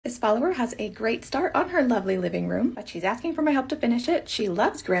follower has a great start on her lovely living room, but she's asking for my help to finish it. She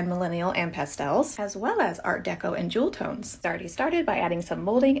loves Grand Millennial and pastels, as well as Art Deco and jewel tones. It's already started by adding some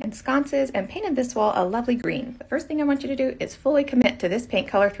molding and sconces and painted this wall a lovely green. The first thing I want you to do is fully commit to this paint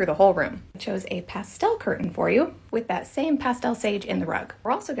color through the whole room. I chose a pastel curtain for you with that same pastel sage in the rug.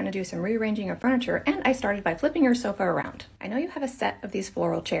 We're also going to do some rearranging of furniture, and I started by flipping your sofa around. I know you have a set of these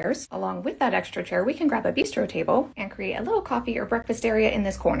floral chairs. Along with that extra chair, we can grab a bistro table and create a little coffee or breakfast area in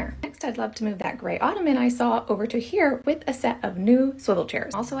this corner. Next, I'd love to move that gray ottoman I saw over to here with a set of new swivel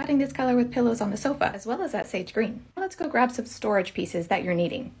chairs. Also adding this color with pillows on the sofa, as well as that sage green. Now let's go grab some storage pieces that you're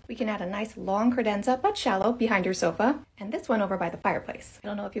needing. We can add a nice long credenza, but shallow, behind your sofa, and this one over by the fireplace. I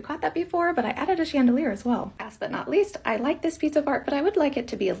don't know if you caught that before, but I added a chandelier as well. Last but not least, I like this piece of art, but I would like it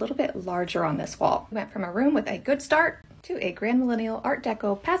to be a little bit larger on this wall. We went from a room with a good start to a Grand Millennial Art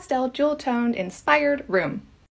Deco pastel jewel toned inspired room.